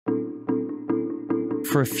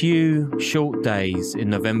For a few short days in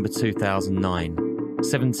November 2009,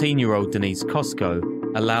 17-year-old Denise Kosko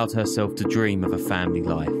allowed herself to dream of a family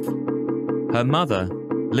life. Her mother,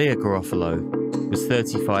 Leah Garofalo, was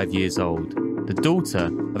 35 years old, the daughter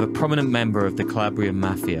of a prominent member of the Calabrian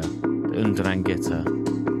Mafia, the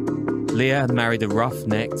Ndrangheta. Leah had married a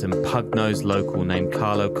rough-necked and pug-nosed local named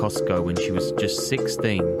Carlo Kosko when she was just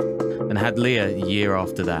 16, and had Leah a year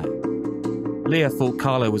after that. Leah thought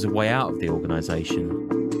Carlo was a way out of the organisation,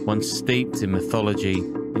 one steeped in mythology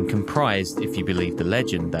and comprised, if you believe the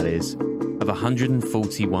legend, that is, of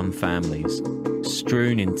 141 families,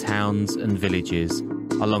 strewn in towns and villages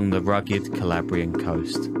along the rugged Calabrian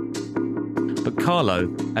coast. But Carlo,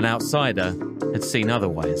 an outsider, had seen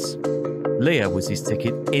otherwise. Leah was his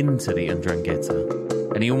ticket into the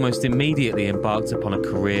Ndrangheta, and he almost immediately embarked upon a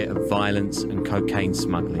career of violence and cocaine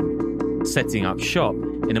smuggling, setting up shop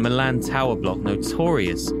in a Milan tower block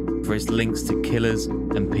notorious for its links to killers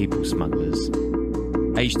and people smugglers.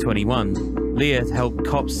 Aged 21, Leah had helped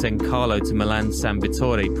cops send Carlo to Milan San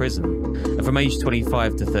Vittore prison, and from age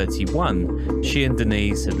 25 to 31, she and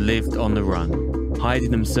Denise had lived on the run,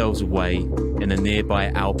 hiding themselves away in the nearby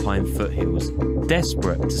alpine foothills,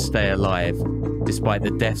 desperate to stay alive despite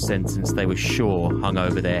the death sentence they were sure hung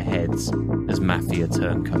over their heads as Mafia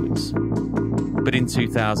turncoats. But in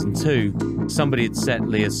 2002, somebody had set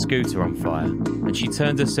Leah's scooter on fire, and she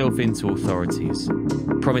turned herself in to authorities,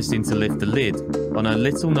 promising to lift the lid on her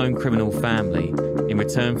little-known criminal family in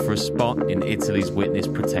return for a spot in Italy's witness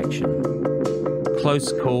protection.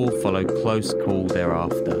 Close call followed close call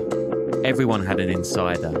thereafter. Everyone had an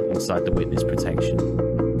insider inside the witness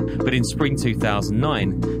protection. But in spring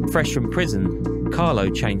 2009, fresh from prison, Carlo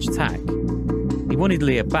changed tack. He wanted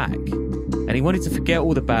Leah back, and he wanted to forget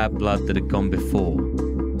all the bad blood that had gone before.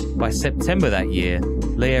 By September that year,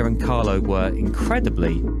 Leah and Carlo were,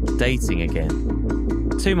 incredibly, dating again.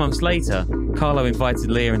 2 months later, Carlo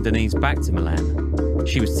invited Leah and Denise back to Milan.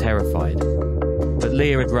 She was terrified. But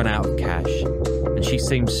Leah had run out of cash, and she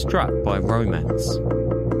seemed struck by romance.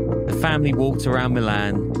 The family walked around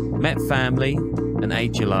Milan, met family, and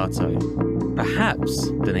ate gelato. Perhaps,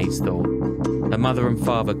 Denise thought, her mother and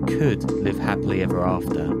father could live happily ever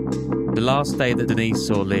after. The last day that Denise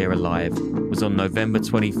saw Leah alive was on November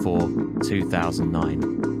 24,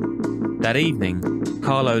 2009. That evening,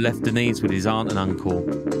 Carlo left Denise with his aunt and uncle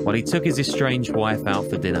while he took his estranged wife out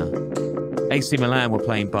for dinner. AC Milan were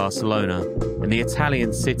playing Barcelona, and the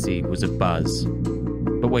Italian city was abuzz.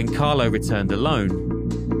 But when Carlo returned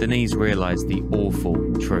alone, Denise realised the awful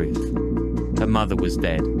truth. Her mother was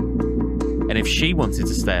dead. And if she wanted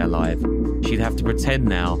to stay alive, she'd have to pretend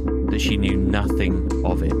now that she knew nothing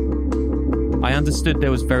of it. I understood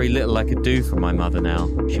there was very little I could do for my mother now,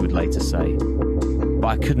 she would later say. But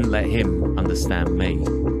I couldn't let him understand me.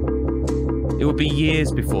 It would be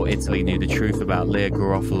years before Italy knew the truth about Leah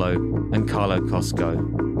Garofalo and Carlo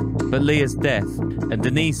Kosko. But Leah's death and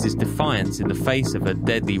Denise's defiance in the face of her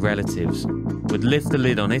deadly relatives would lift the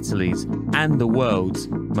lid on Italy's and the world's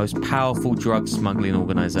most powerful drug smuggling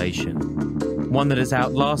organisation. One that has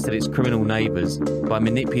outlasted its criminal neighbours by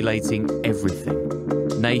manipulating everything.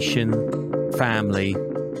 Nation, family,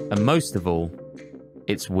 and most of all,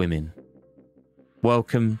 its women.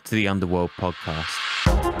 Welcome to the Underworld podcast.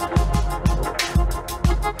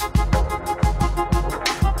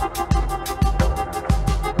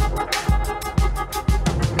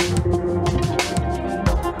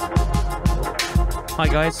 Hi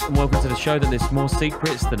guys, and welcome to the show that lists more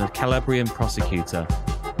secrets than a Calabrian prosecutor.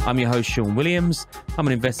 I'm your host, Sean Williams. I'm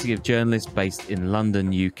an investigative journalist based in London,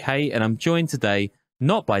 UK, and I'm joined today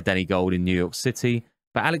not by Danny Gold in New York City,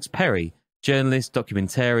 but Alex Perry, journalist,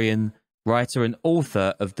 documentarian, writer and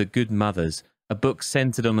author of The Good Mothers, a book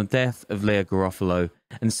centred on the death of Leah Garofalo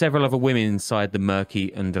and several other women inside the murky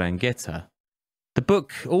Ndrangheta. The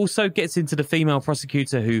book also gets into the female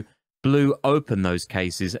prosecutor who blew open those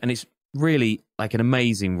cases, and it's really like an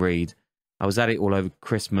amazing read. I was at it all over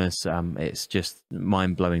Christmas. It's just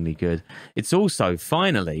mind-blowingly good. It's also,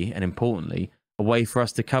 finally and importantly, a way for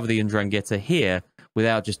us to cover the Ndrangheta here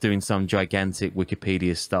without just doing some gigantic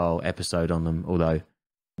Wikipedia-style episode on them, although,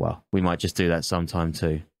 well, we might just do that sometime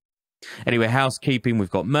too. Anyway, housekeeping, we've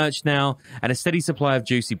got merch now and a steady supply of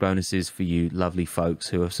juicy bonuses for you lovely folks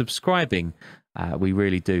who are subscribing. We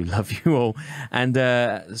really do love you all. And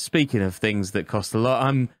speaking of things that cost a lot,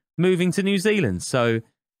 I'm moving to New Zealand, so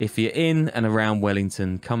if you're in and around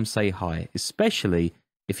Wellington, come say hi, especially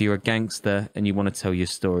if you're a gangster and you want to tell your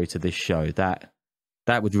story to this show.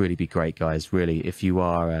 That would really be great, guys, really. If you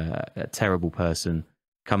are a terrible person,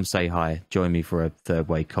 come say hi. Join me for a third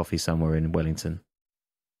way coffee somewhere in Wellington.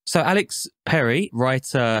 So Alex Perry,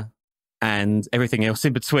 writer, and everything else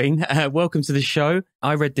in between. Welcome to the show.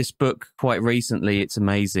 I read this book quite recently. It's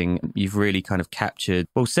amazing. You've really kind of captured,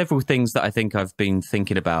 well, several things that I think I've been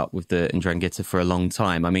thinking about with the Ndrangheta for a long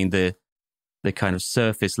time. I mean, the kind of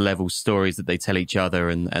surface level stories that they tell each other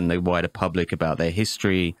and the wider public about their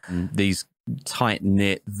history, these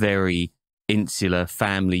tight-knit, very insular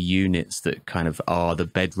family units that kind of are the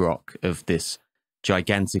bedrock of this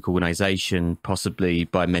gigantic organization, possibly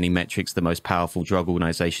by many metrics the most powerful drug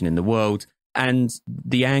organization in the world. And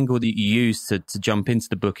the angle that you use to jump into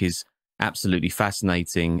the book is absolutely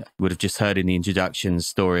fascinating. You would have just heard in the introduction the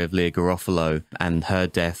story of Leah Garofalo and her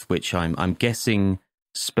death, which I'm guessing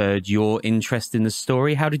spurred your interest in the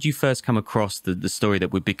story. How did you first come across the story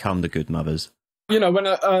that would become The Good Mothers? You know, when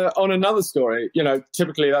on another story, you know,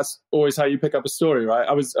 typically that's always how you pick up a story, right?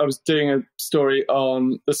 I was doing a story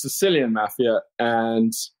on the Sicilian Mafia,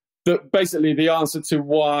 and basically the answer to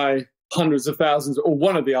why hundreds of thousands, or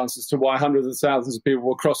one of the answers to why hundreds of thousands of people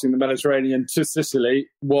were crossing the Mediterranean to Sicily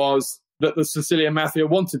was that the Sicilian Mafia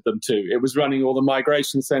wanted them to. It was running all the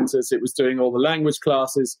migration centers. It was doing all the language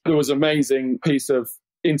classes. There was an amazing piece of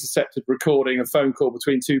intercepted recording, a phone call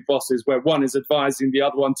between two bosses where one is advising the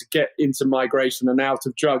other one to get into migration and out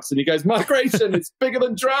of drugs. And he goes, migration, it's bigger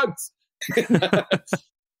than drugs.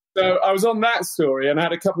 So I was on that story and I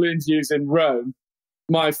had a couple of interviews in Rome.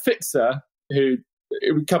 My fixer, a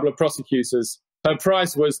couple of prosecutors, her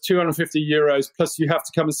price was €250 plus you have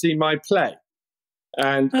to come and see my play.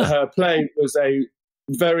 And her play was a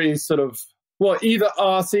very sort of, well, either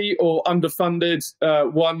arty or underfunded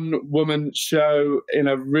one-woman show in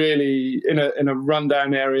a really in a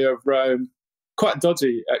rundown area of Rome, quite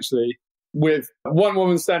dodgy actually, with one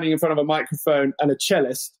woman standing in front of a microphone and a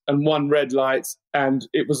cellist and one red light, and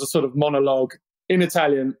it was a sort of monologue in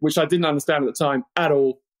Italian, which I didn't understand at the time at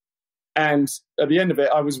all. And at the end of it,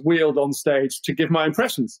 I was wheeled on stage to give my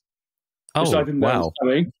impressions, which I didn't know was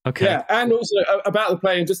coming. Okay, yeah, and also about the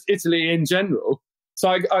play and just Italy in general. So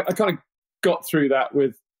I kind of got through that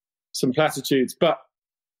with some platitudes, but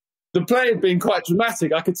the play had been quite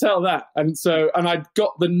dramatic. I could tell that. And I'd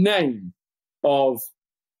got the name of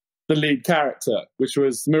the lead character, which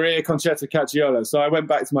was Maria Concetta Cacciolo. So I went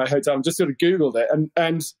back to my hotel and just sort of Googled it.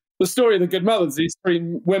 And the story of The Good Mothers, these three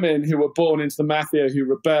women who were born into the mafia, who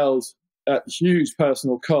rebelled at huge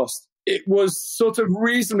personal cost. It was sort of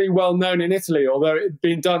reasonably well known in Italy, although it had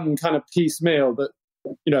been done kind of piecemeal, that,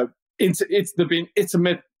 you know, there'd been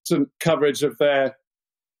intermittent coverage of their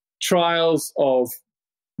trials of,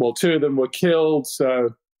 well, two of them were killed, so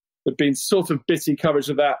there'd been sort of bitty coverage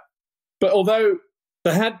of that. But although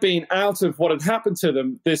there had been, out of what had happened to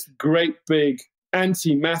them, this great big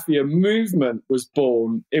anti-mafia movement was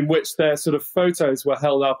born, in which their sort of photos were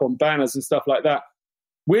held up on banners and stuff like that.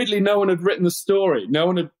 Weirdly, no one had written the story. No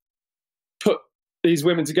one had put these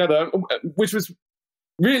women together, which was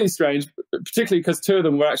really strange, particularly because two of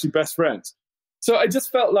them were actually best friends. So I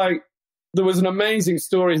just felt like there was an amazing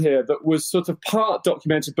story here that was sort of part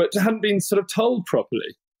documented, but hadn't been sort of told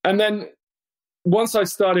properly. And then once I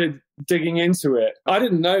started digging into it, I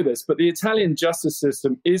didn't know this, but the Italian justice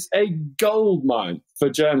system is a goldmine for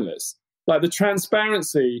journalists. Like, the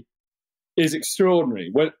transparency is extraordinary.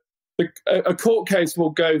 When a court case will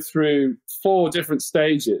go through 4 different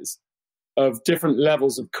stages of different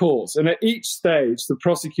levels of court. And at each stage, the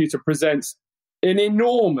prosecutor presents an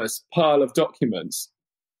enormous pile of documents,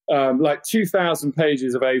 like 2,000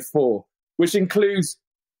 pages of A4, which includes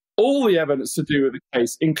all the evidence to do with the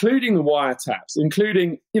case, including the wiretaps,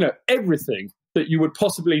 including, you know, everything that you would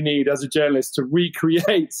possibly need as a journalist to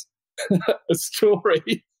recreate a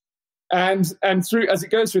story. And through, as it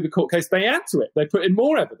goes through the court case, they add to it. They put in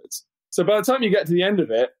more evidence. So by the time you get to the end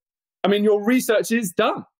of it, I mean, your research is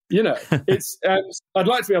done. You know, it's. I'd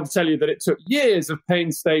like to be able to tell you that it took years of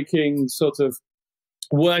painstaking sort of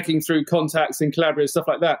working through contacts and collaborators, stuff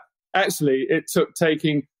like that. Actually, it took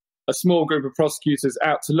taking a small group of prosecutors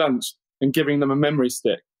out to lunch and giving them a memory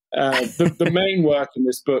stick. The main work in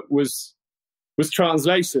this book was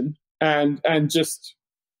translation and just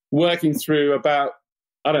working through about,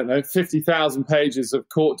 I don't know, 50,000 pages of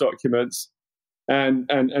court documents and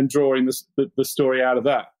drawing the story out of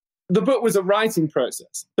that. The book was a writing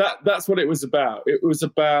process. That's what it was about. It was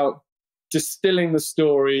about distilling the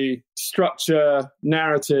story, structure,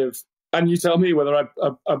 narrative, and you tell me whether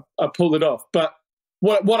I pulled it off. But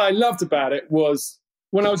what I loved about it was,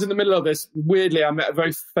 when I was in the middle of this, weirdly, I met a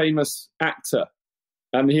very famous actor,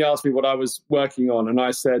 and he asked me what I was working on, and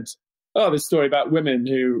I said, "Oh, this story about women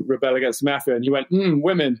who rebel against the mafia." And he went,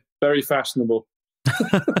 "Women, very fashionable."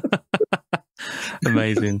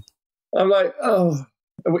 Amazing. I'm like,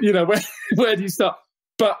 you know, where do you start?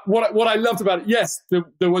 But what I loved about it, yes,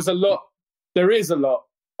 there was a lot there is a lot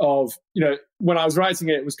of, when I was writing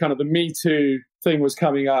it, it was kind of the Me Too thing was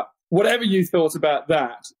coming up. Whatever you thought about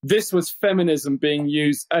that, this was feminism being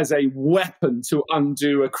used as a weapon to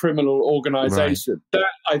undo a criminal organization. Right.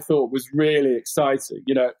 That I thought was really exciting.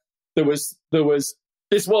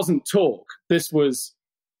 This wasn't talk. This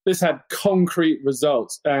had concrete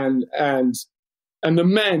results, and the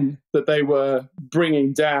men that they were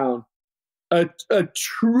bringing down are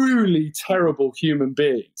truly terrible human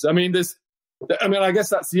beings. I guess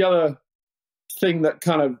that's the other thing that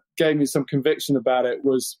kind of gave me some conviction about it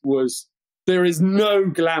was there is no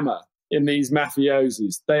glamour in these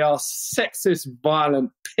mafiosis. They are sexist,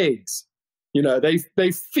 violent pigs.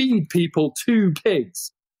 They feed people to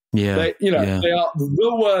pigs. Yeah, they are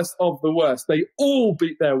the worst of the worst. They all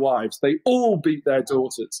beat their wives. They all beat their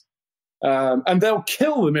daughters. And they'll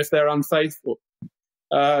kill them if they're unfaithful.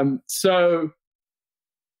 That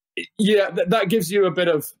gives you a bit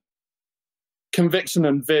of conviction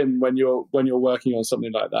and vim when you're working on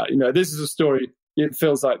something like that. This is a story, it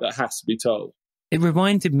feels like that has to be told. It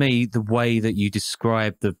reminded me the way that you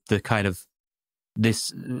described the kind of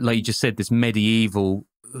this, like you just said, this medieval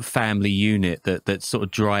family unit that sort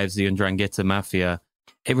of drives the Ndrangheta Mafia.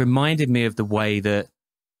 It reminded me of the way that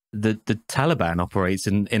the Taliban operates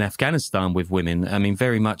in Afghanistan with women. I mean,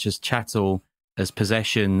 very much as chattel, as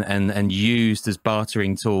possession, and used as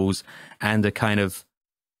bartering tools, and a kind of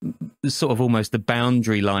sort of almost the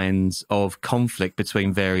boundary lines of conflict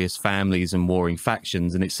between various families and warring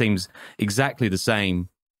factions. And it seems exactly the same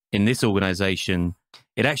in this organization.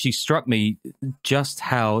 It actually struck me just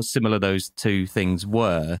how similar those two things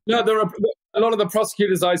were. No, there are a lot of the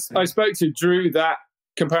prosecutors I spoke to drew that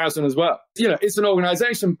comparison as well. It's an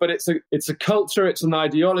organization, but it's a culture, it's an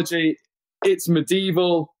ideology, it's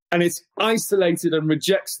medieval, and it's isolated and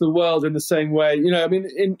rejects the world in the same way.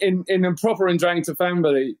 In a proper Ndrangheta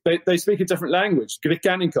family, they speak a different language,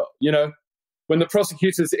 Grikaniko. When the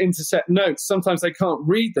prosecutors intercept notes, sometimes they can't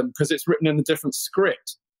read them because it's written in a different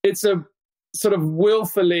script. It's a sort of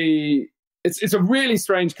willfully, it's a really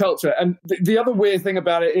strange culture. And the other weird thing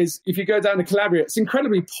about it is if you go down to Calabria, it's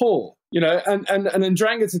incredibly poor. And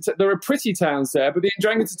Ndrangheta, there are pretty towns there, but the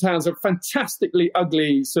Ndrangheta towns are fantastically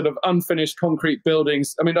ugly, sort of unfinished concrete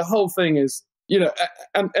buildings. I mean, the whole thing is,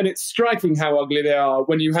 and it's striking how ugly they are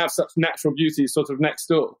when you have such natural beauty sort of next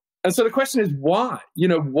door. And so the question is why?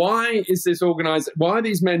 Why is this organized? Why are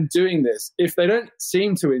these men doing this if they don't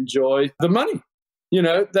seem to enjoy the money?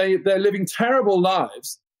 They're living terrible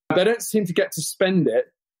lives. They don't seem to get to spend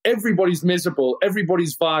it. Everybody's miserable.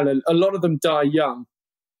 Everybody's violent. A lot of them die young.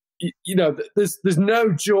 There's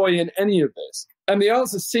no joy in any of this. And the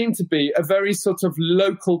answer seemed to be a very sort of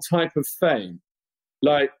local type of fame.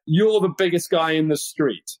 Like, you're the biggest guy in the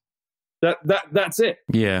street. That's it.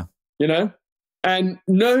 Yeah. And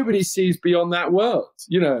nobody sees beyond that world.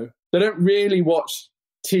 They don't really watch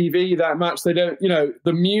TV that much. They don't,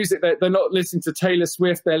 the music, they're not listening to Taylor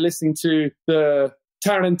Swift. They're listening to the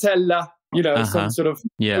Tarantella, some sort of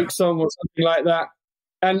folk song or something like that.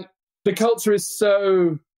 And the culture is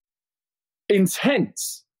so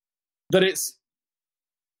intense that it's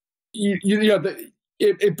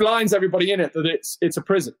it blinds everybody in it that it's a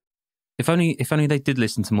prison. If only they did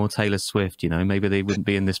listen to more Taylor Swift, maybe they wouldn't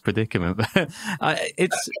be in this predicament.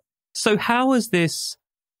 So how has this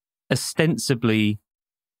ostensibly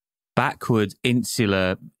backward,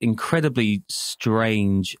 insular, incredibly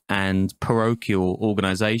strange and parochial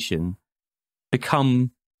organization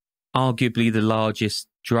become arguably the largest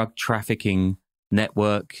drug trafficking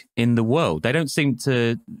network in the world? They don't seem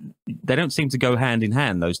to go hand in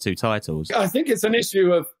hand, those two titles. I think it's an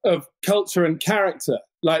issue of culture and character.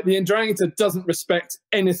 Like, the Ndrangheta doesn't respect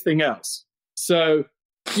anything else. So,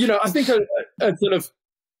 I think a sort of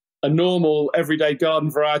a normal, everyday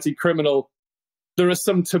garden variety criminal, there are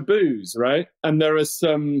some taboos, right? And there is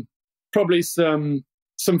probably some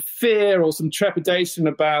fear or some trepidation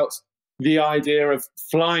about the idea of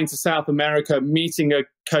flying to South America, meeting a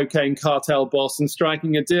cocaine cartel boss and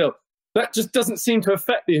striking a deal. That just doesn't seem to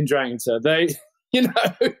affect the Ndrangheta.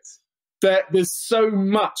 There's so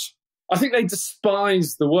much. I think they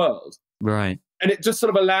despise the world. Right. And it just sort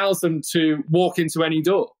of allows them to walk into any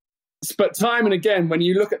door. But time and again, when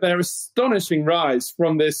you look at their astonishing rise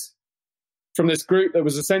from this group that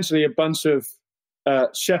was essentially a bunch of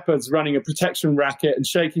shepherds running a protection racket and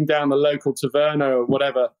shaking down the local taverna or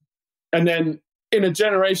whatever, and then in a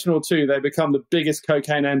generation or two, they become the biggest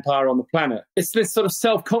cocaine empire on the planet. It's this sort of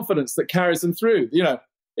self-confidence that carries them through.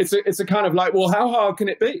 It's a kind of like, well, how hard can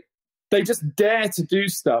it be? They just dare to do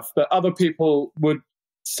stuff that other people would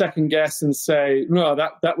second guess and say, no,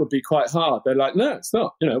 that would be quite hard. They're like, no, it's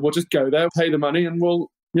not. We'll just go there, pay the money, and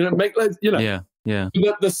we'll make loads, Yeah.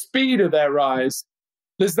 The speed of their rise,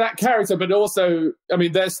 there's that character, but also, I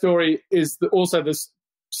mean, their story is also the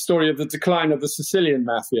story of the decline of the Sicilian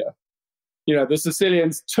mafia. The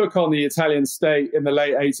Sicilians took on the Italian state in the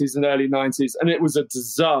late 80s and early 90s, and it was a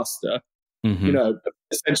disaster. Mm-hmm.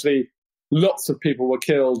 Essentially, lots of people were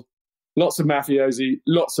killed, lots of mafiosi,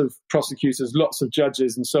 lots of prosecutors, lots of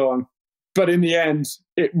judges, and so on. But in the end,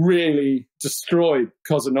 it really destroyed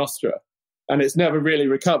Cosa Nostra, and it's never really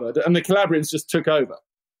recovered. And the Calabrians just took over.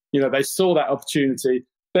 They saw that opportunity.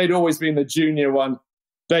 They'd always been the junior one.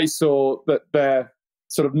 They saw that their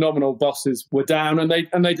sort of nominal bosses were down, and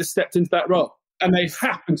they just stepped into that role. And they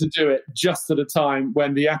happened to do it just at a time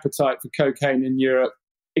when the appetite for cocaine in Europe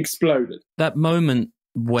exploded. That moment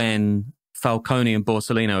when Falcone and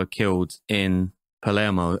Borsellino are killed in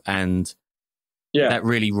Palermo, and that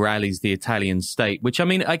really rallies the Italian state, which, I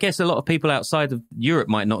mean, I guess a lot of people outside of Europe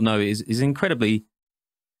might not know is incredibly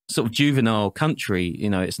sort of juvenile country.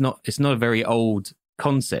 It's not a very old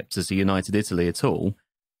concept as a united Italy at all.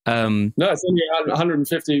 No, it's only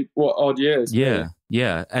 150 odd years.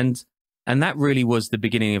 Yeah. And that really was the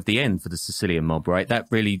beginning of the end for the Sicilian mob, right? That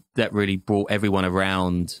really brought everyone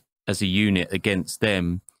around as a unit against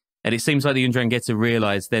them. And it seems like the Ndrangheta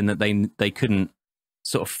realized then that they couldn't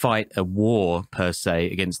sort of fight a war per se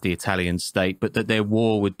against the Italian state, but that their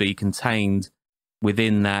war would be contained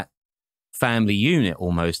within that family unit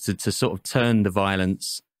almost to sort of turn the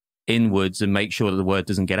violence inwards and make sure that the word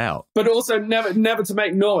doesn't get out. But also never to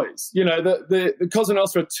make noise. The Cosa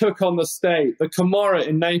Nostra took on the state. The Camorra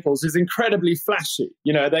in Naples is incredibly flashy.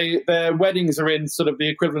 Their weddings are in sort of the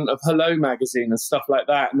equivalent of Hello magazine and stuff like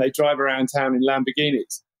that, and they drive around town in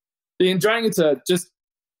Lamborghinis. The Ndrangheta, just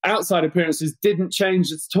outside appearances, didn't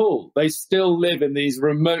change at all. They still live in these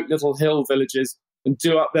remote little hill villages and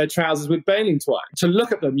do up their trousers with baling twine. To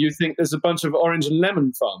look at them, you think there's a bunch of orange and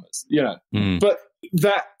lemon farmers, But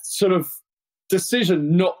that sort of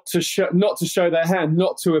decision not to show their hand,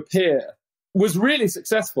 not to appear, was really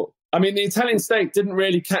successful. I mean, the Italian state didn't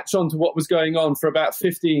really catch on to what was going on for about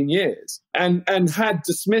 15 years and had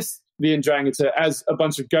dismissed the Ndrangheta as a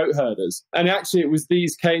bunch of goat herders. And actually, it was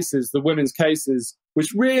these cases, the women's cases,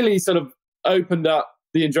 which really sort of opened up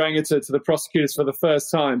the Ndrangheta to the prosecutors for the first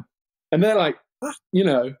time. And they're like,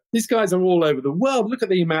 these guys are all over the world. Look at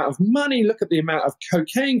the amount of money. Look at the amount of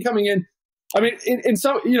cocaine coming in. I mean, in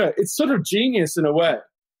some, it's sort of genius in a way,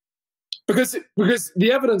 because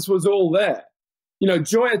the evidence was all there.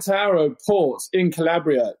 Gioia Tauro port in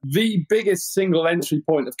Calabria, the biggest single entry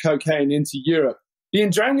point of cocaine into Europe. The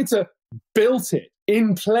Ndrangheta built it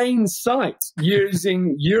in plain sight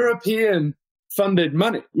using European funded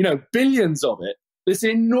money, billions of it, this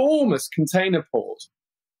enormous container port.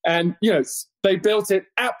 And, they built it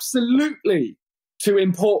absolutely to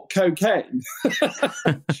import cocaine.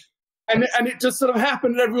 And it just sort of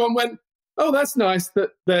happened, and everyone went, oh, that's nice that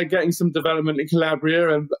they're getting some development in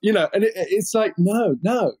Calabria. And, it's like, no.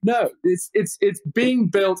 It's being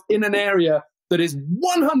built in an area that is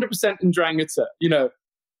 100% Ndrangheta.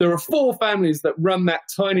 There are 4 families that run that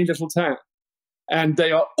tiny little town, and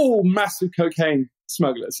they are all massive cocaine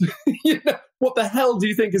smugglers. What the hell do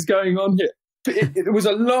you think is going on here? It was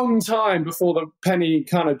a long time before the penny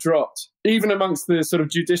kind of dropped, even amongst the sort of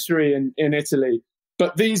judiciary in Italy.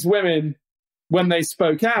 But these women, when they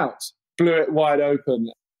spoke out, blew it wide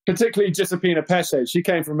open. Particularly Giuseppina Pesce. She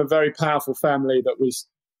came from a very powerful family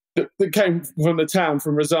that came from the town,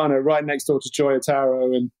 from Rosano, right next door to Gioia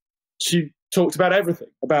Tauro, and she talked about everything,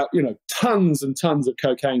 about tons and tons of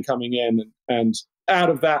cocaine coming in, and out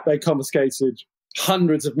of that they confiscated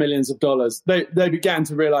hundreds of millions of dollars. They began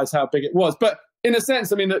to realize how big it was. But in a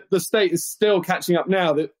sense, I mean, the state is still catching up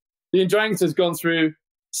now. That the Ndrangheta has gone through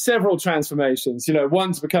several transformations.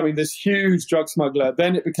 One's becoming this huge drug smuggler,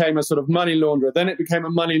 then it became a sort of money launderer, then it became a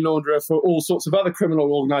money launderer for all sorts of other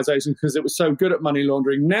criminal organizations because it was so good at money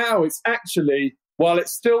laundering. Now it's actually, while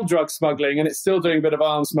it's still drug smuggling and it's still doing a bit of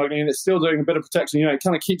arms smuggling and it's still doing a bit of protection, it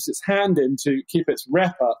kind of keeps its hand in to keep its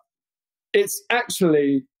rep up. It's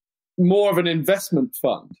actually more of an investment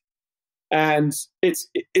fund. And it's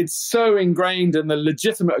so ingrained in the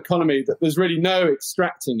legitimate economy that there's really no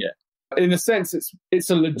extracting it. In a sense, it's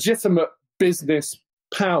a legitimate business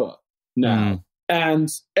power now. And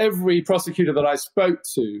every prosecutor that I spoke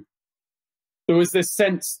to, there was this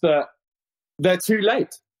sense that they're too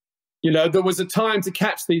late. There was a time to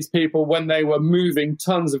catch these people when they were moving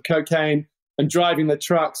tons of cocaine and driving the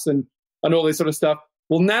trucks and all this sort of stuff.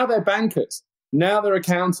 Well, now they're bankers. Now they're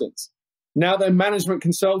accountants. Now they're management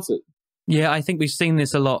consultants. Yeah, I think we've seen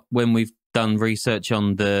this a lot when we've done research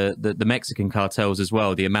on the Mexican cartels as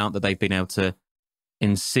well, the amount that they've been able to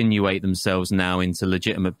insinuate themselves now into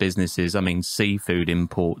legitimate businesses. I mean, seafood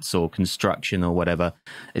imports or construction or whatever.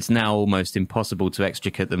 It's now almost impossible to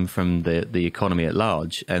extricate them from the economy at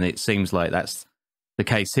large. And it seems like that's the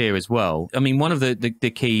case here as well. I mean, one of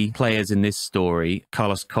the key players in this story,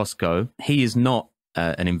 Carlos Cosco, he is not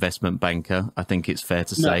an investment banker, I think it's fair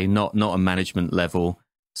to say, not a management level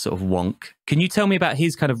sort of wonk. Can you tell me about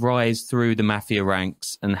his kind of rise through the mafia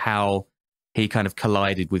ranks and how he kind of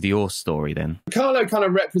collided with your story then? Carlo kind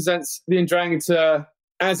of represents the Ndrangheta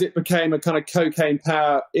as it became a kind of cocaine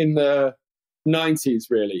power in the 90s,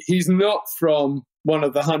 really. He's not from one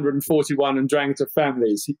of the 141 Ndrangheta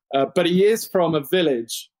families, but he is from a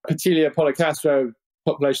village, Petilia Policastro,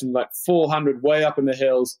 population like 400, way up in the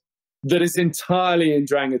hills, that is entirely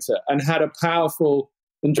Ndrangheta and had a powerful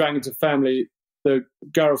Ndrangheta family, the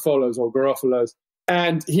Garofolos.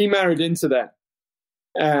 And he married into that.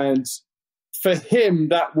 And for him,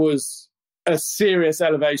 that was a serious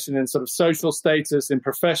elevation in sort of social status, in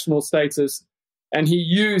professional status. And he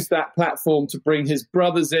used that platform to bring his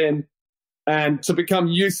brothers in and to become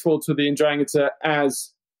useful to the Ndrangheta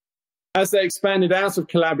as they expanded out of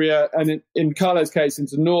Calabria and in Carlo's case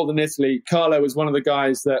into northern Italy. Carlo was one of the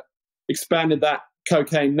guys that expanded that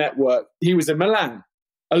cocaine network. He was in Milan.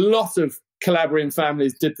 A lot of Calabrian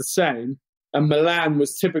families did the same, and Milan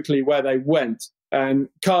was typically where they went. And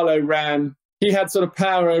Carlo he had sort of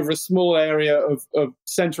power over a small area of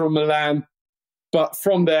central Milan, but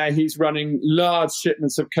from there he's running large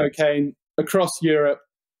shipments of cocaine across Europe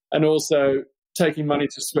and also taking money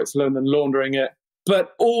to Switzerland and laundering it.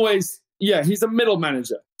 But always, he's a middle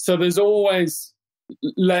manager. So there's always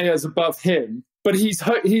layers above him, but he's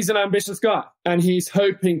an ambitious guy and he's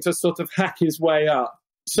hoping to sort of hack his way up.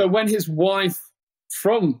 So when his wife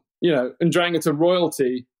from, Ndrangheta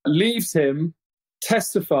royalty leaves him,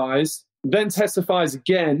 testifies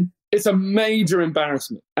again, it's a major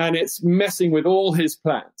embarrassment and it's messing with all his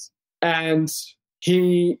plans. And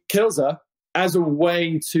he kills her as a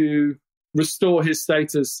way to restore his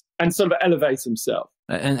status and sort of elevate himself.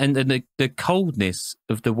 And the coldness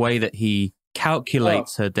of the way that he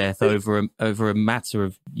calculates her death over a matter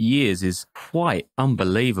of years is quite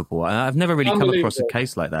unbelievable. I've never really come across a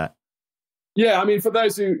case like that. Yeah, I mean, for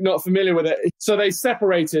those who are not familiar with it, so they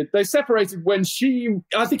separated when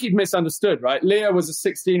I think he'd misunderstood, right? Leah was a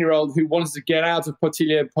 16-year-old who wanted to get out of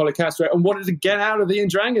Portiglia Policastro and wanted to get out of the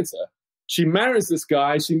Ndrangheta. She marries this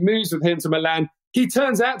guy, she moves with him to Milan. He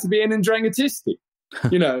turns out to be an Ndranghetisti,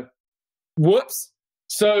 whoops.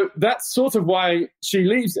 So that's sort of why she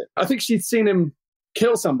leaves it. I think she'd seen him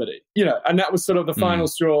kill somebody, and that was sort of the final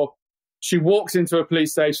straw. She walks into a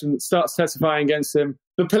police station, starts testifying against him.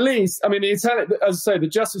 The police, I mean, as I say, the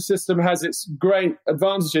justice system has its great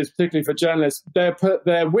advantages, particularly for journalists.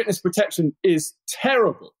 Their witness protection is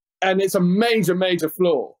terrible. And it's a major, major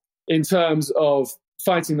flaw in terms of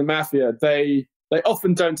fighting the mafia. They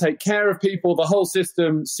often don't take care of people. The whole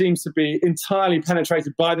system seems to be entirely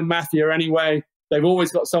penetrated by the mafia anyway. They've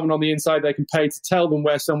always got someone on the inside they can pay to tell them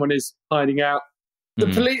where someone is hiding out. The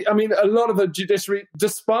police, I mean, a lot of the judiciary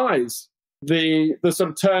despise the sort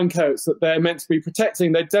of turncoats that they're meant to be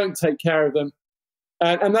protecting. They don't take care of them.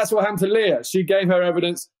 And that's what happened to Leah. She gave her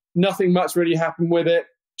evidence. Nothing much really happened with it.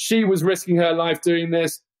 She was risking her life doing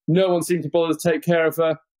this. No one seemed to bother to take care of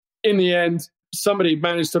her. In the end, somebody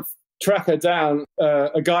managed to track her down,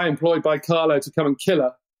 a guy employed by Carlo to come and kill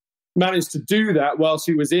her. Managed to do that while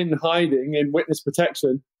she was in hiding in witness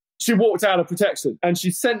protection. She walked out of protection and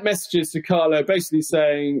she sent messages to Carlo basically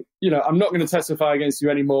saying, I'm not going to testify against you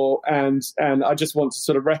anymore and I just want to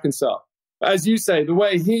sort of reconcile. As you say, the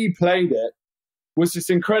way he played it was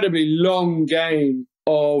this incredibly long game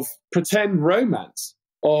of pretend romance,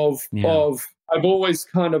 of I've always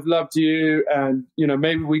kind of loved you and,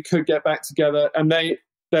 maybe we could get back together. And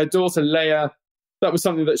their daughter, Leia, that was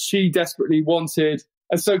something that she desperately wanted.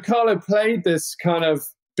 And so Carlo played this kind of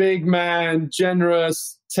big man,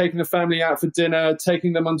 generous, taking the family out for dinner,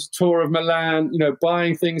 taking them on a tour of Milan,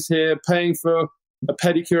 buying things here, paying for a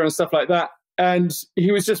pedicure and stuff like that. And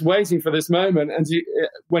he was just waiting for this moment. And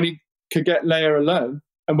when he could get Leia alone,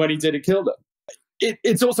 and when he did, he killed her.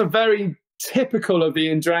 It's also very typical of the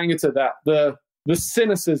Ndrangheta that the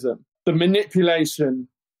cynicism, the manipulation,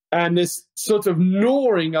 and this sort of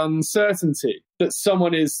gnawing uncertainty that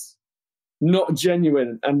someone is not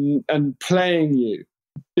genuine and playing you.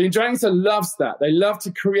 The Ndrangheta loves that. They love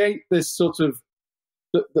to create this sort of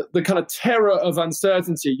the kind of terror of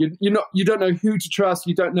uncertainty. You don't know who to trust.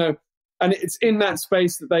 You don't know, and it's in that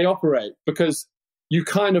space that they operate because you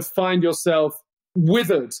kind of find yourself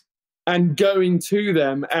withered and going to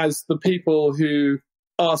them as the people who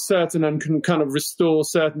are certain and can kind of restore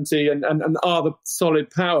certainty and are the solid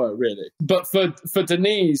power, really. But for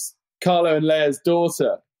Denise, Carlo and Leia's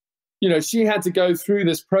daughter, you know, she had to go through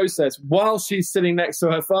this process while she's sitting next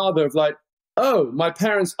to her father of like, oh, my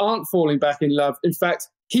parents aren't falling back in love. In fact,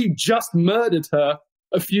 he just murdered her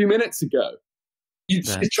a few minutes ago.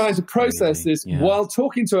 She's trying to process this while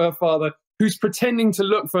talking to her father, who's pretending to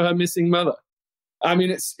look for her missing mother. I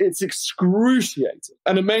mean, it's excruciating.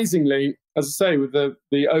 And amazingly, as I say, with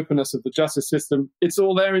the openness of the justice system, it's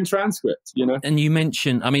all there in transcript, you know. And you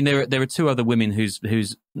mentioned, I mean, there are two other women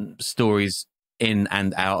whose stories in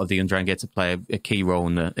and out of the Ndrangheta play a key role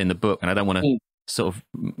in the book, and I don't want to sort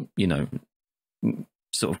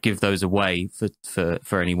of give those away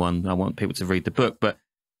for anyone. I want people to read the book, but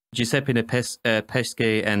Giuseppe Pesce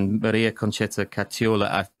and Maria Concetta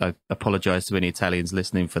Cacciola. I apologise to any Italians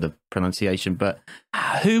listening for the pronunciation, but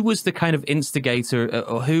who was the kind of instigator,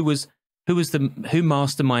 or who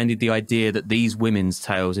masterminded the idea that these women's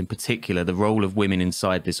tales, in particular, the role of women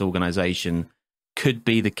inside this organisation, could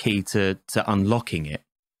be the key to unlocking it?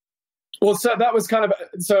 Well, so that was kind of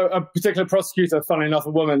a particular prosecutor, funnily enough,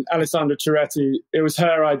 a woman, Alessandra Ciretti. It was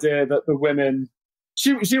her idea that the women.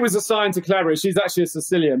 She was assigned to Calabria. She's actually a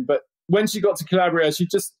Sicilian, but when she got to Calabria,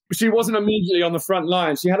 she wasn't immediately on the front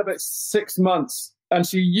line. She had about 6 months, and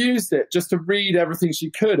she used it just to read everything she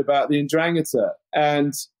could about the Ndrangheta.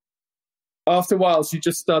 And after a while, she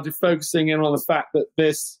just started focusing in on the fact that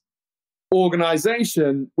this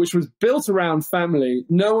organization, which was built around family,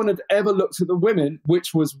 no one had ever looked at the women,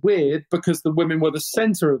 which was weird because the women were the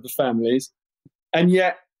center of the families, and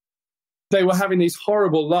yet they were having these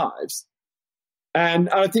horrible lives. And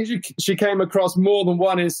I think she came across more than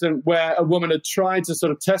one incident where a woman had tried to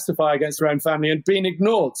sort of testify against her own family and been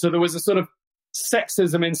ignored. So there was a sort of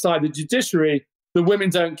sexism inside the judiciary. The women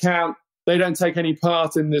don't count. They don't take any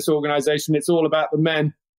part in this organization. It's all about the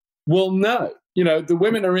men. Well, no. You know, the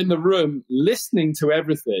women are in the room listening to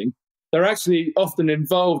everything. They're actually often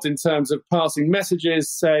involved in terms of passing messages,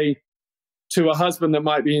 say, to a husband that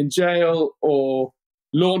might be in jail, or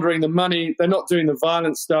laundering the money. They're not doing the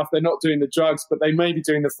violent stuff. They're not doing the drugs, but they may be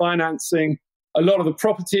doing the financing. A lot of the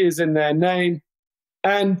property is in their name.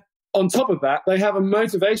 And on top of that, they have a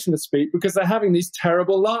motivation to speak because they're having these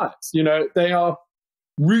terrible lives. You know, they are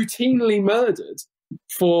routinely murdered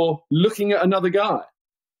for looking at another guy.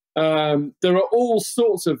 There are all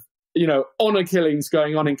sorts of, you know, honor killings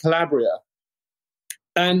going on in Calabria.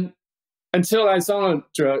 And until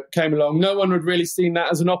Alessandra came along, no one had really seen that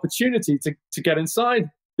as an opportunity to get inside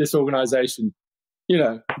this organization. You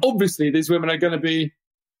know, obviously these women are going to be,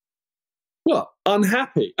 well,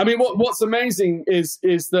 unhappy. I mean, what's amazing is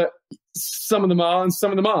that some of them are and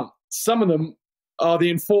some of them aren't. Some of them are the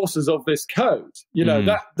enforcers of this code. You know,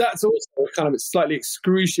 that's also a kind of a slightly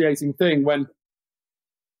excruciating thing when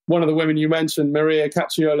one of the women you mentioned, Maria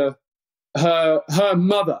Cacciola, her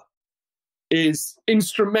mother is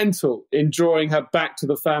instrumental in drawing her back to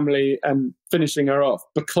the family and finishing her off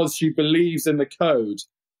because she believes in the code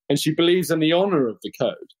and she believes in the honor of the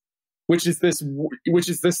code, which is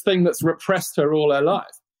this thing that's repressed her all her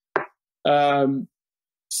life.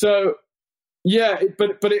 So yeah,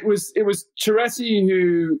 but it was Ciretti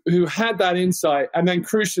who had that insight and then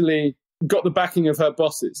crucially got the backing of her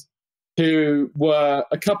bosses, who were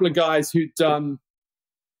a couple of guys who'd done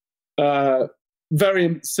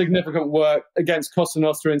very significant work against Cosa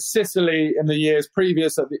Nostra in Sicily in the years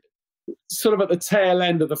previous, at the tail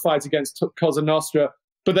end of the fight against Cosa Nostra,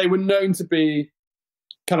 but they were known to be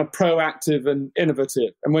kind of proactive and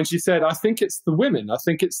innovative. And when she said, I think it's the women,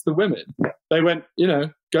 they went, you know,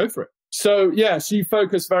 go for it. So, yeah, she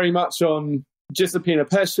focused very much on Giuseppina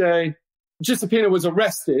Pesce. Giuseppina was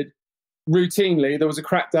arrested routinely. There was a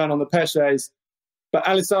crackdown on the Pesces, but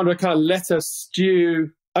Alessandra kind of let her stew.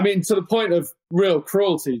 I mean, to the point of real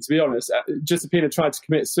cruelty, to be honest. Giuseppina tried to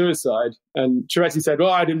commit suicide, and Ciretti said,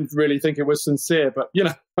 well, I didn't really think it was sincere, but, you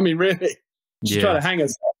know, I mean, really, she tried to hang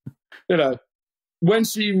herself. You know, when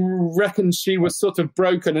she reckoned she was sort of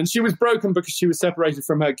broken, and she was broken because she was separated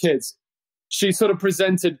from her kids, she sort of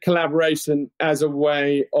presented collaboration as a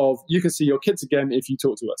way of, you can see your kids again if you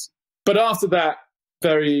talk to us. But after that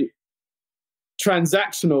very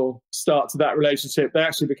transactional start to that relationship, they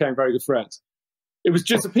actually became very good friends. It was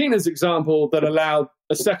Giuseppina's example that allowed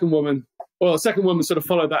a second woman sort of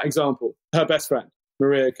followed that example, her best friend,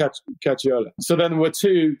 Maria Cacciola. So then there were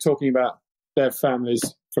two talking about their families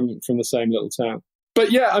from the same little town.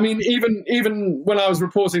 But yeah, I mean, even when I was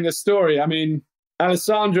reporting this story, I mean,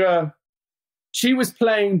 Alessandra, she was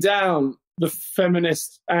playing down the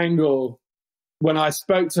feminist angle when I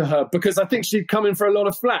spoke to her, because I think she'd come in for a lot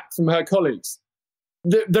of flack from her colleagues.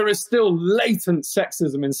 there is still latent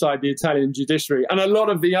sexism inside the Italian judiciary. And a lot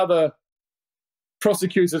of the other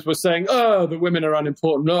prosecutors were saying, oh, the women are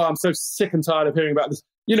unimportant. Oh, I'm so sick and tired of hearing about this.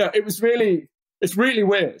 It's really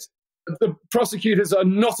weird. The prosecutors are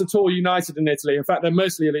not at all united in Italy. In fact, they're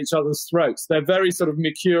mostly at each other's throats. They're very sort of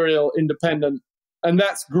mercurial, independent. And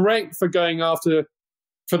that's great for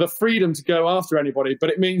for the freedom to go after anybody. But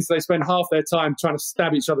it means they spend half their time trying to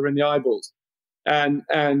stab each other in the eyeballs. And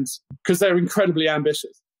because they're incredibly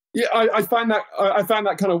ambitious. Yeah, I found that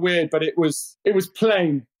kind of weird, but it was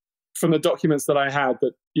plain from the documents that I had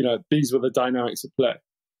that, these were the dynamics at play.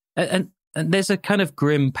 And there's a kind of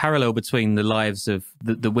grim parallel between the lives of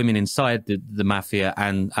the women inside the Mafia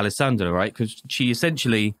and Alessandra, right? Because she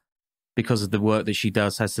essentially, because of the work that she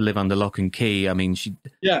does, has to live under lock and key. I mean,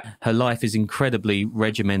 her life is incredibly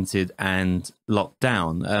regimented and locked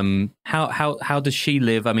down. How does she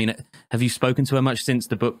live? I mean, have you spoken to her much since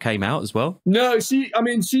the book came out as well? No,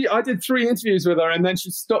 I did 3 interviews with her and then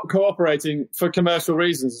she stopped cooperating for commercial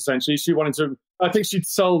reasons, essentially. I think she'd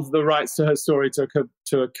sold the rights to her story to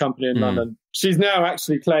a company in London. She's now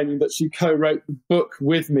actually claiming that she co-wrote the book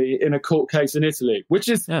with me in a court case in Italy, which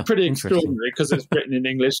is pretty extraordinary because it's written in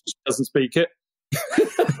English. She doesn't speak it.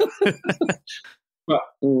 But,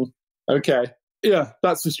 okay. Yeah,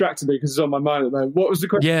 that's distracted me because it's on my mind at the moment. What was the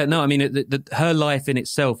question? Yeah, no, I mean, her life in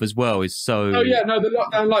itself as well is so... Oh, yeah, no, the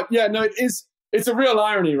lockdown life. Yeah, no, it's a real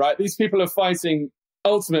irony, right? These people are fighting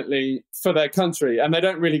ultimately for their country, and they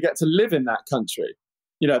don't really get to live in that country.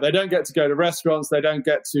 They don't get to go to restaurants. They don't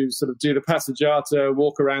get to sort of do the passeggiata,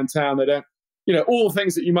 walk around town. They don't, all the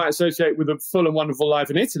things that you might associate with a full and wonderful life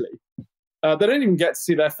in Italy. They don't even get to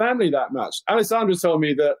see their family that much. Alessandra told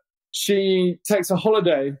me that she takes a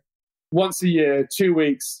holiday once a year, 2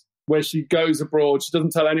 weeks, where she goes abroad. She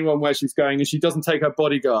doesn't tell anyone where she's going, and she doesn't take her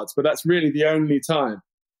bodyguards, but that's really the only time.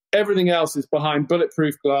 Everything else is behind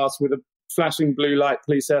bulletproof glass with a flashing blue light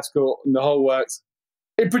police escort and the whole works.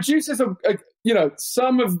 It produces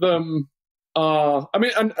some of them are,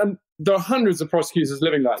 and there are hundreds of prosecutors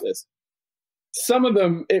living like this. Some of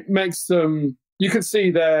them, it makes them, you can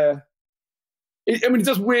see it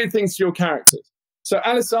does weird things to your characters. So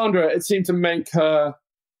Alessandra, it seemed to make her,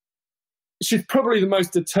 she's probably the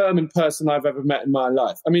most determined person I've ever met in my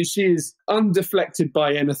life. I mean, she is undeflected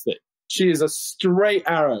by anything. She is a straight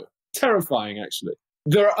arrow. Terrifying, actually.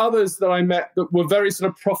 There are others that I met that were very sort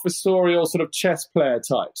of professorial, sort of chess player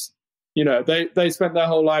types. They spent their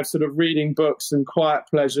whole life sort of reading books and quiet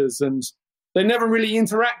pleasures, and they never really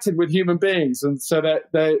interacted with human beings. And so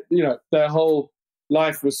their whole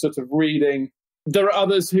life was sort of reading. There are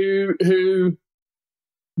others who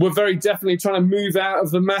were very definitely trying to move out of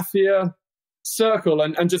the Mafia circle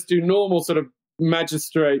and just do normal sort of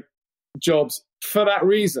magistrate jobs for that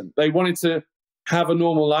reason. They wanted to have a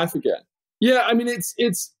normal life again. Yeah, I mean,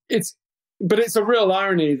 but it's a real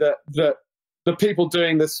irony that the people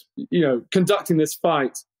doing this, conducting this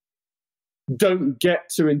fight, don't get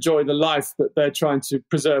to enjoy the life that they're trying to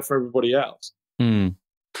preserve for everybody else. And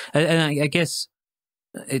I guess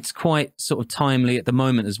it's quite sort of timely at the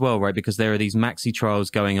moment as well, right? Because there are these maxi trials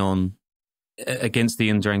going on against the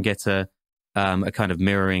Ndrangheta, a kind of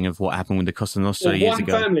mirroring of what happened with the Cosa Nostra years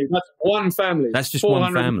ago. That's one family. That's just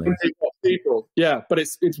one family. People. Yeah, but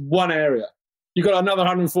it's one area. You've got another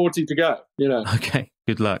 140 to go, Okay,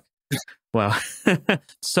 good luck. Wow.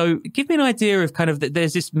 So give me an idea of kind of,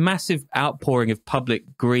 there's this massive outpouring of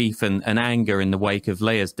public grief and anger in the wake of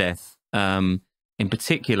Leia's death, in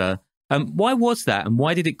particular. Why was that? And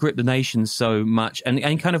why did it grip the nation so much?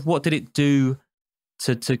 And kind of what did it do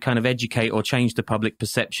to kind of educate or change the public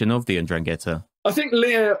perception of the Ndrangheta? I think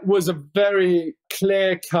Leia was a very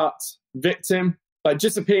clear-cut victim. Like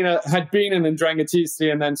Giuseppina had been an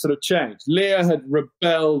Ndranghetisti and then sort of changed. Leia had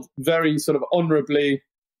rebelled very sort of honorably.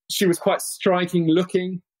 She was quite striking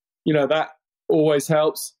looking. That always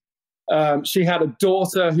helps. She had a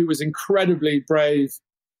daughter who was incredibly brave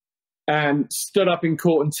and stood up in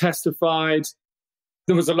court and testified.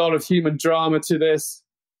 There was a lot of human drama to this.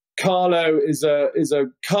 Carlo is a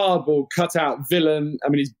cardboard cutout villain. I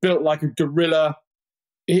mean, he's built like a gorilla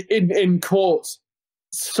in court.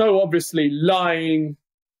 So obviously lying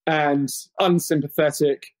and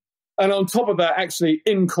unsympathetic. And on top of that, actually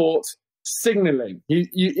in court, signaling.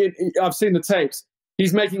 I've seen the tapes.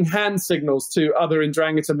 He's making hand signals to other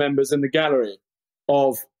Ndrangheta members in the gallery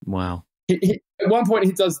of... Wow. At one point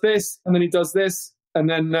he does this, and then he does this, and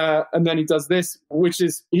then he does this, which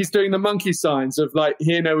is, he's doing the monkey signs of like,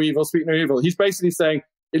 hear no evil, speak no evil. He's basically saying,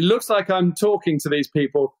 it looks like I'm talking to these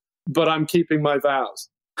people, but I'm keeping my vows,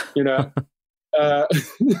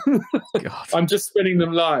 I'm just spinning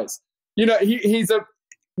them lies.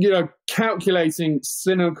 calculating,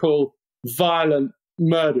 cynical, violent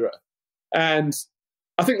murderer. And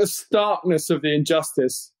I think the starkness of the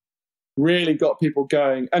injustice really got people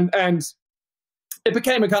going. And it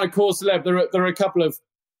became a kind of cause célèbre. There are a couple of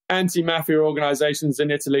anti-mafia organizations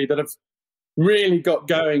in Italy that have really got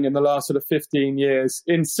going in the last sort of 15 years.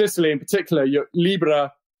 In Sicily in particular,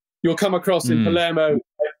 Libera, you'll come across in Palermo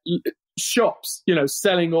shops,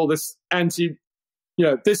 selling all this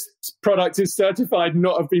this product is certified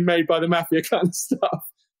not have been made by the mafia kind of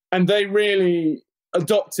stuff. And they really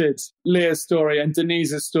adopted Leah's story and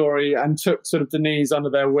Denise's story and took sort of Denise under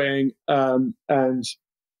their wing and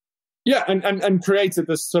created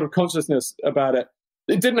this sort of consciousnness about it.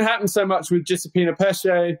 It didn't happen so much with Giuseppina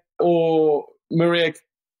Pesce or Maria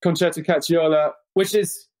Concetta Cacciola, which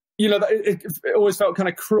is, it always felt kind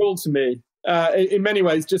of cruel to me. In many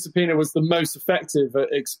ways, Giuseppina was the most effective at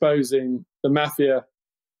exposing the mafia.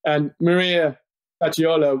 And Maria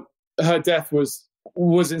Cacciola, her death was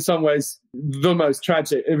in some ways the most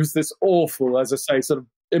tragic. It was this awful, as I say, sort of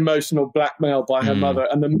emotional blackmail by her mother,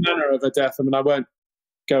 and the manner of her death. I mean, I won't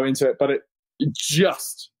go into it, but it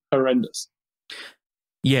just horrendous.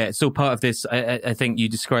 Yeah, it's all part of this. I think you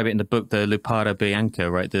describe it in the book, the Lupara Bianca,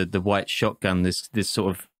 right? The white shotgun, this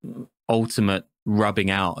sort of ultimate rubbing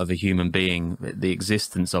out of a human being, the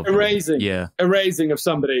existence of erasing of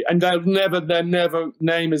somebody, and their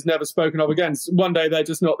name is never spoken of again. One day they're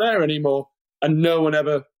just not there anymore, and no one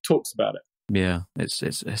ever talks about it. Yeah,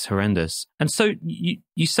 it's horrendous. And so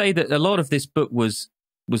you say that a lot of this book was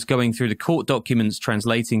going through the court documents,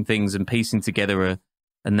 translating things and piecing together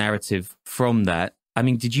a narrative from that. I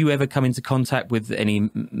mean, did you ever come into contact with any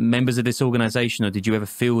members of this organization, or did you ever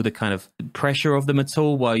feel the kind of pressure of them at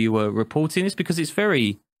all while you were reporting this? Because it's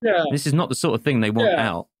this is not the sort of thing they want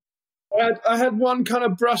out. I had one kind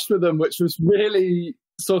of brush with them, which was really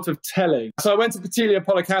sort of telling. So I went to Petilia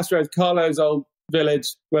Policastro, Carlo's old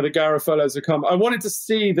village where the Garofolos had come. I wanted to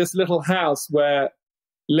see this little house where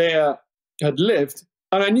Leah had lived.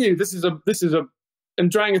 And I knew this is a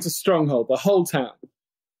Ndrangheta stronghold, the whole town.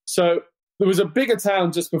 So there was a bigger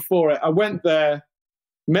town just before it. I went there,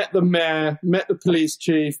 met the mayor, met the police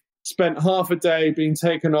chief, spent half a day being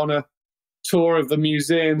taken on a tour of the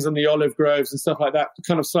museums and the olive groves and stuff like that,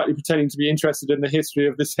 kind of slightly pretending to be interested in the history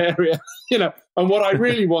of this area, And what I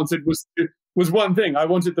really wanted was one thing. I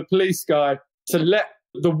wanted the police guy to let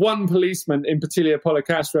the one policeman in Petilia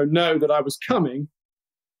Policastro know that I was coming,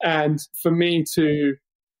 and for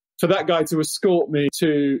that guy to escort me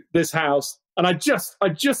to this house. And I just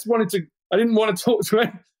wanted to. I didn't want to talk to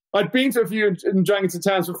him. I'd been to a few Ndrangheta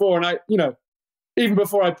towns before, and even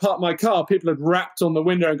before I parked my car, people had rapped on the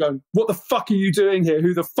window and going, "What the fuck are you doing here?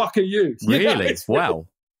 Who the fuck are you?" Really? Wow.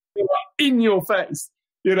 In your face,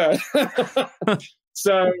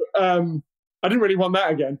 So I didn't really want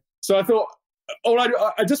that again. So I thought, all right,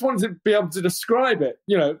 I just wanted to be able to describe it,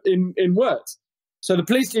 in words. So the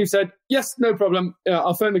police chief said, "Yes, no problem.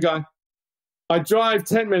 I'll phone the guy." I drive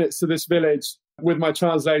 10 minutes to this village with my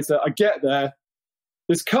translator. I get there.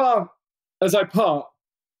 This car, as I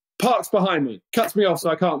parks behind me, cuts me off so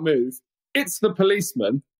I can't move. It's the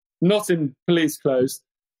policeman, not in police clothes,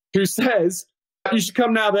 who says, "You should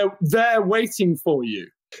come now. They're waiting for you."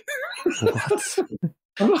 What?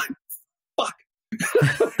 I'm like, fuck.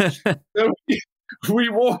 So we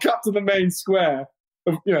walk up to the main square.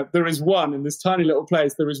 There is one in this tiny little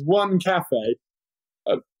place. There is one cafe.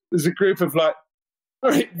 There's a group of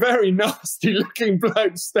very, very nasty looking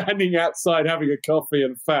blokes standing outside having a coffee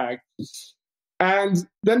and a fag. And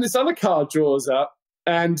then this other car draws up,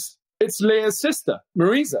 and it's Leah's sister,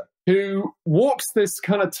 Marisa, who walks this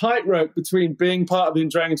kind of tightrope between being part of the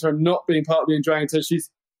Ndrangheta and not being part of the Ndrangheta.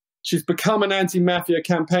 She's become an anti-mafia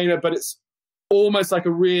campaigner, but it's almost like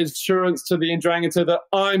a reassurance to the Ndrangheta that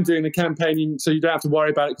I'm doing the campaigning, so you don't have to worry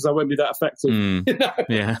about it because I won't be that effective.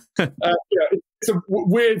 Yeah. It's a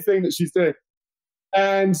weird thing that she's doing.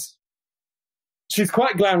 And she's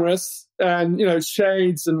quite glamorous and,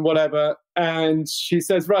 shades and whatever. And she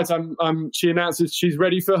says, right, she announces she's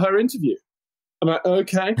ready for her interview. I'm like,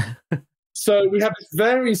 okay. So we have this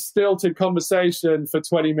very stilted conversation for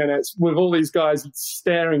 20 minutes with all these guys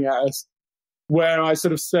staring at us, where I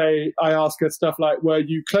sort of I ask her stuff like, "Were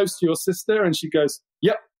you close to your sister?" And she goes,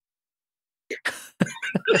 "Yep."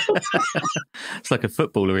 It's like a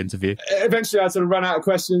footballer interview. Eventually I sort of run out of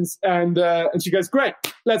questions, and she goes, "Great,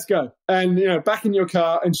 let's go." And, back in your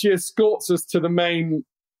car, and she escorts us to the main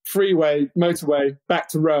motorway back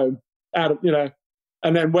to Rome, and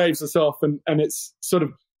then waves us off. And it's sort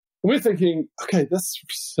of, we're thinking, okay, that's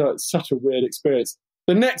such a weird experience.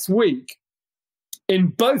 The next week, in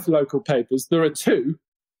both local papers, there are two,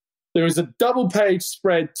 There is a double-page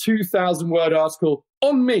spread, 2,000-word article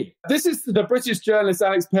on me. This is the British journalist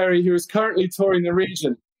Alex Perry, who is currently touring the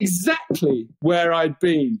region, exactly where I'd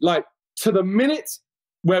been, like to the minute,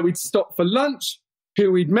 where we'd stopped for lunch,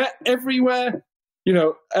 who we'd met everywhere, you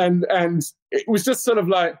know, and it was just sort of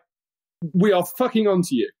like, we are fucking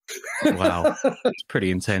onto you. Wow. It's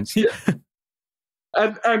pretty intense. Yeah.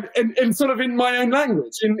 And sort of in my own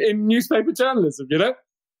language, in newspaper journalism, you know?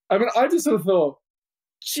 I mean, I just sort of thought,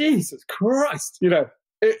 Jesus Christ, you know,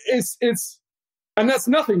 it's, and that's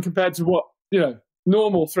nothing compared to what, you know,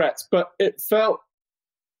 normal threats, but it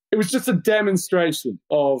was just a demonstration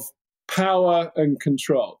of power and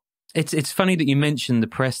control. It's funny that you mentioned the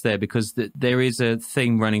press there, because there is a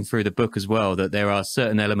thing running through the book as well, that there are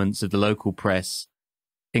certain elements of the local press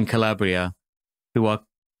in Calabria who are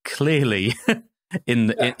clearly either in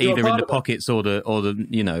the pockets or the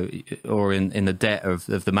you know, or in the debt of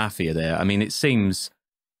the mafia there. I mean, it seems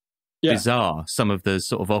bizarre, some of the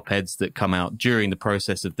sort of op-eds that come out during the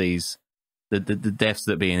process of these the deaths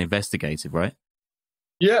that are being investigated, right?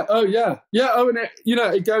 Yeah. Oh, yeah. Yeah. Oh, and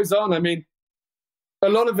it goes on. I mean, a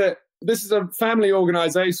lot of it, this is a family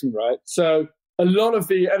organization, right? So a lot of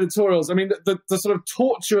the editorials, I mean, the sort of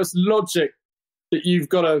tortuous logic that you've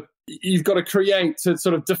got to create to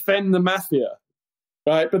sort of defend the mafia,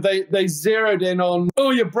 right? But they zeroed in on, oh,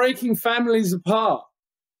 you're breaking families apart,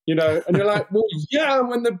 you know? And you're like, well, yeah,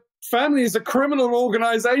 when the family is a criminal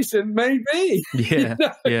organization, maybe. Yeah, you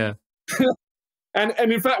know? Yeah. And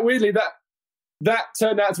in fact, weirdly, that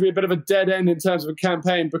turned out to be a bit of a dead end in terms of a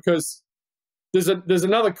campaign, because there's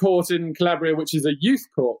another court in Calabria, which is a youth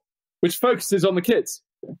court, which focuses on the kids.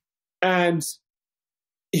 And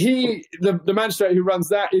the magistrate who runs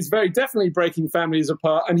that is very definitely breaking families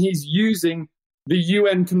apart, and he's using the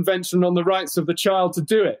UN Convention on the Rights of the Child to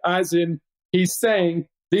do it, as in he's saying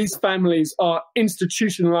these families are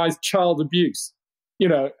institutionalized child abuse, you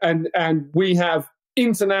know, and we have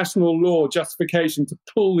international law justification to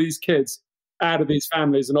pull these kids out of these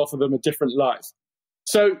families and offer them a different life.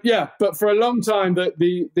 So, yeah, but for a long time,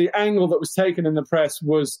 the angle that was taken in the press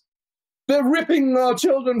was, they're ripping our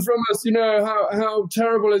children from us, you know, how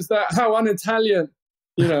terrible is that? How un-Italian,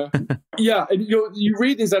 you know? Yeah, and you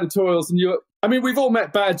read these editorials and I mean, we've all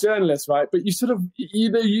met bad journalists, right? But you sort of,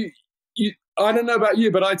 you I don't know about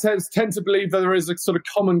you, but I tend to believe that there is a sort of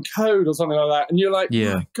common code or something like that. And you're like,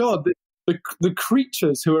 yeah. Oh my God, the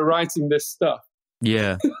creatures who are writing this stuff.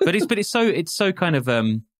 Yeah, but it's so kind of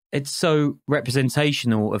it's so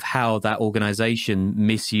representational of how that organization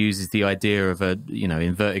misuses the idea of a, you know,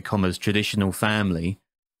 inverted commas, traditional family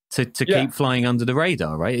to keep flying under the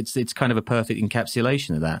radar, right? It's kind of a perfect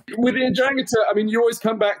encapsulation of that. With the Ndrangheta, I mean, you always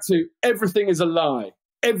come back to everything is a lie.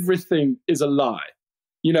 Everything is a lie.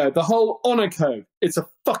 You know, the whole honor code, it's a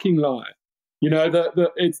fucking lie. You know,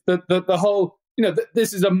 the whole, you know,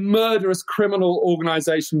 this is a murderous criminal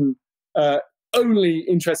organization only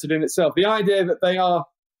interested in itself. The idea that they are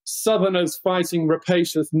Southerners fighting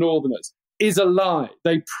rapacious Northerners is a lie.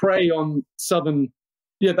 They prey on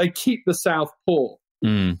they keep the South poor.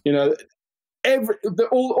 You know,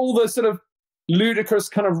 all the sort of ludicrous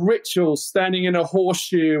kind of rituals, standing in a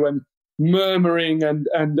horseshoe and murmuring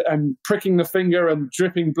and pricking the finger and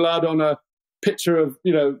dripping blood on a picture of,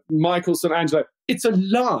 you know, Michael St. Angelo. It's a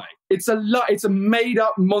lie. It's a lie. It's a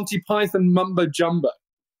made-up Monty Python mumbo-jumbo,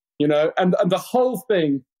 you know, and the whole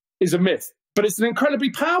thing is a myth. But it's an incredibly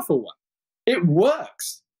powerful one. It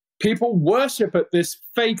works. People worship at this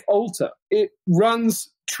fake altar. It runs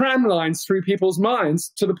tram lines through people's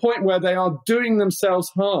minds to the point where they are doing themselves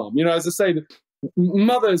harm. You know, as I say,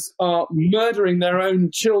 mothers are murdering their own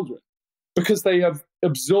children because they have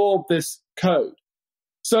absorbed this code.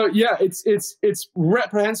 So, yeah, it's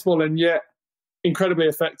reprehensible and yet incredibly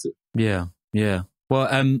effective. Yeah, yeah.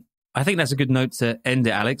 Well, I think that's a good note to end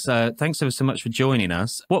it, Alex. Thanks ever so much for joining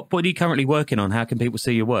us. What are you currently working on? How can people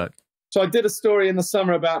see your work? So I did a story in the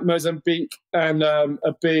summer about Mozambique and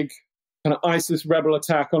a big kind of ISIS rebel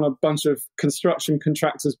attack on a bunch of construction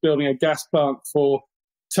contractors building a gas plant for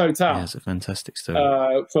Total. Yeah, it's a fantastic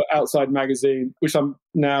story. For Outside Magazine, which I'm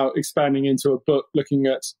now expanding into a book looking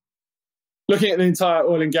at the entire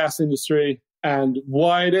oil and gas industry and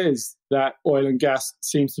why it is that oil and gas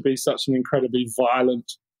seems to be such an incredibly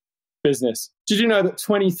violent business. Did you know that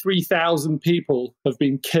 23,000 people have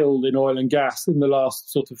been killed in oil and gas in the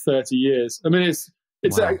last sort of 30 years? I mean,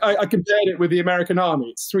 wow. I compared it with the American army.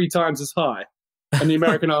 It's 3 times as high. And the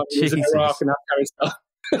American army is in Iraq and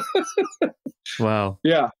Afghanistan. Wow.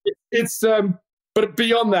 Yeah. But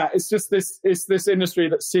beyond that, it's just this industry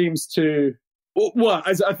that seems to, well,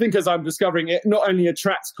 as I'm discovering, it not only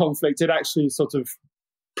attracts conflict, it actually sort of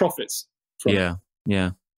profits from it.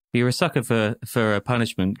 Yeah. You're a sucker for a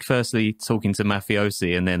punishment. Firstly, talking to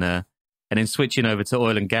mafiosi, and then switching over to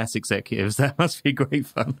oil and gas executives. That must be great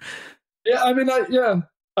fun. Yeah, I mean,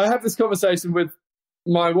 I have this conversation with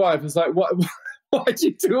my wife. It's like, why do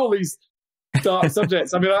you do all these dark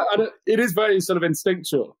subjects? I mean, it is very sort of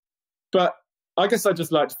instinctual, but I guess I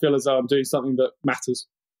just like to feel as though I'm doing something that matters.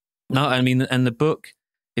 No, I mean, and the book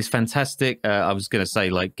is fantastic. I was going to say,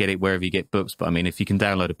 like, get it wherever you get books, but I mean, if you can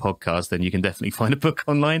download a podcast, then you can definitely find a book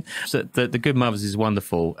online. So the Good Mothers is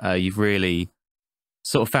wonderful. You've really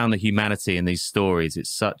sort of found the humanity in these stories. It's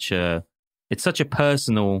such a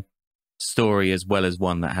personal story, as well as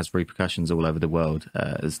one that has repercussions all over the world,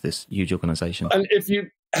 as this huge organization. And if you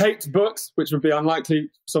hate books, which would be unlikely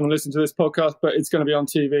someone listening to this podcast, but it's going to be on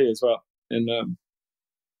TV as well in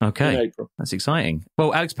April. That's exciting.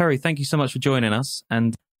 Well, Alex Perry, thank you so much for joining us.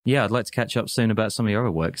 And yeah, I'd like to catch up soon about some of your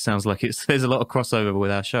other work. Sounds like there's a lot of crossover with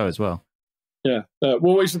our show as well. Yeah.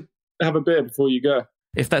 Well, we should have a beer before you go.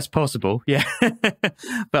 If that's possible, yeah.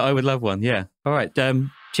 But I would love one, yeah. All right.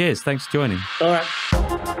 Cheers. Thanks for joining. All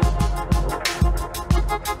right.